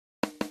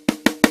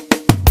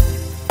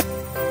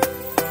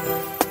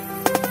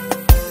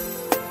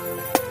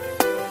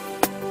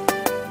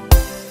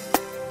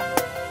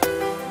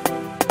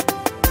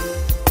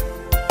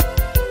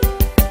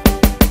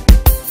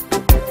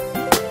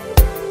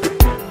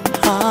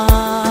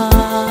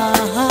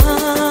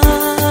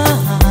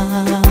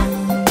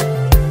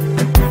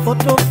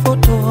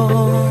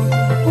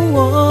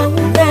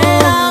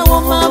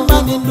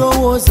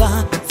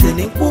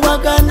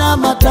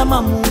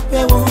amatama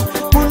mumpewo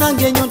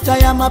munange nyota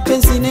ya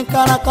mapenzi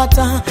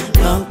nenkalakata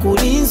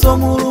nankulinzo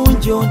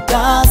mulungi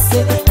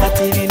ontase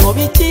kati bino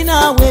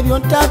bikinawe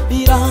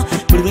byontabira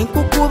buli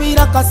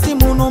lwenkukubira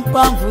kasimu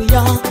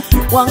nompanvuya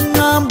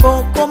waŋŋamba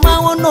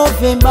okomawo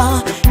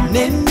Novemba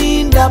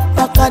neninda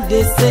paka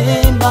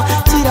Desemba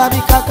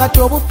kirabika kati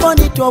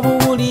obufoni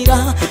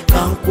tobuwulira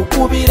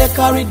kankukubire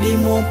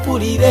karidimu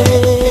ompulire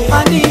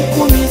ani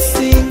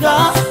kumisinga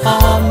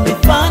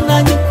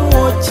bifaananyi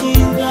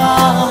kuokinga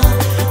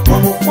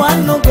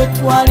omukwano gwe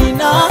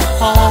twalina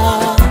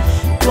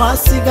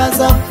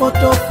twasigaza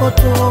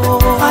Photophoto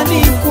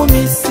ani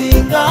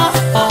kumisinga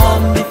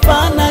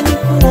bifaananyi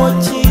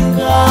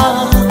kuokinga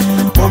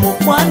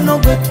omukwano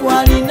gwe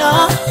twalina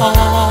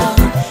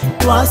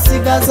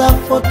twasigaza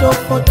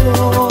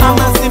Photophoto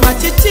amazima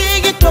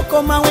kiki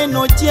tokomawe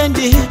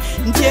nogyendi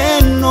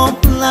ndyeno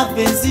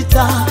lave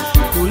nzita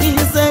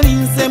kulinze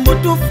linze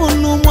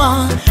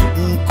mbutufunumwa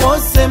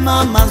nkoze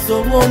mamazi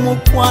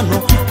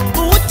olw'omukwano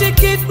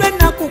butikidwe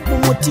naku ku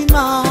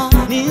mutima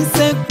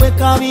ninze gwe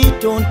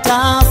kabito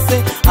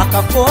ntaase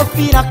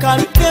akakofiira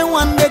kalike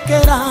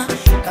wandekera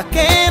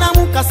kakeera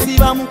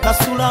mukasiba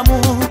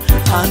mukasulamu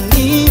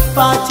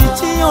anifa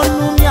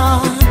kikiyonumya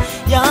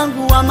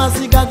yangu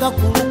amaziga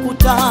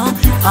gakulukuta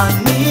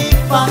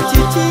anifa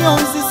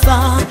kikiyonzisa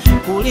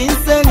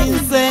kulinze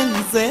linze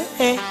nze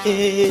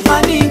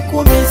ani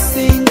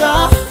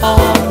kumisinga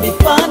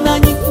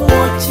bifaananyi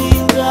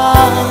kuokinga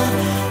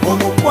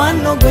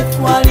omukwano gwe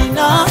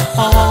twalina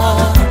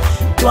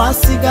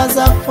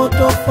twasigaza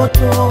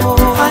Photophoto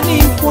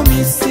ani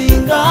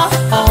kumisinga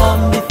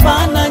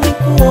bifaananyi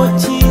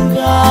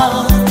kuokinga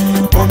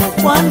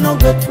omukwano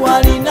gwe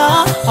twalina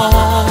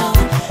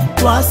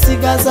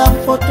twasigaza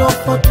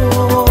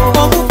Photophoto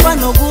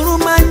omukwano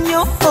guluma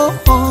nnyo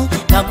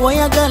nga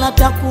gwoyagala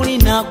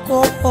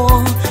takulinako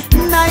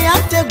naye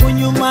ate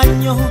gunyuma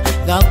nnyo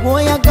nga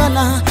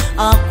gwoyagala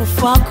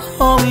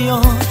akufako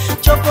yo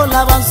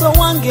kyokolaba nso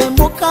wange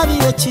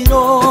mukabire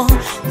kiro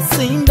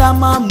nsinda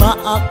mama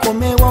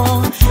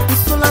akomewo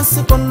nsula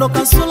nsikondoka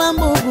nsula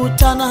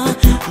mbugutana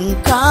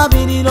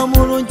nkabiriro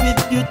mulungi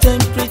with beauty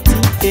and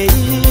pretty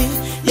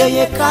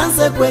yeye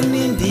kanze gwe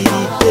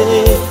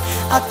nindiridde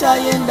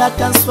atayenda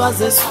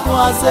tanswaze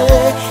swaze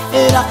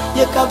era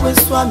yekagwe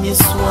swamye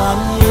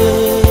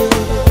swamye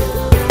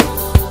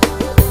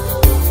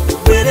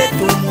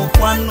beretu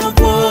mukwano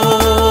gwo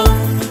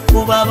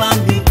kuba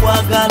bambi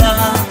kwagala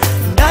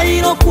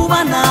ndayiro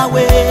kuba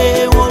nawe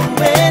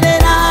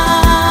oluberera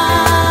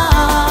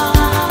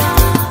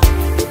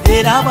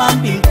era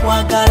bambi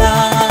kwagala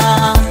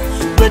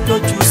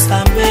bwetoju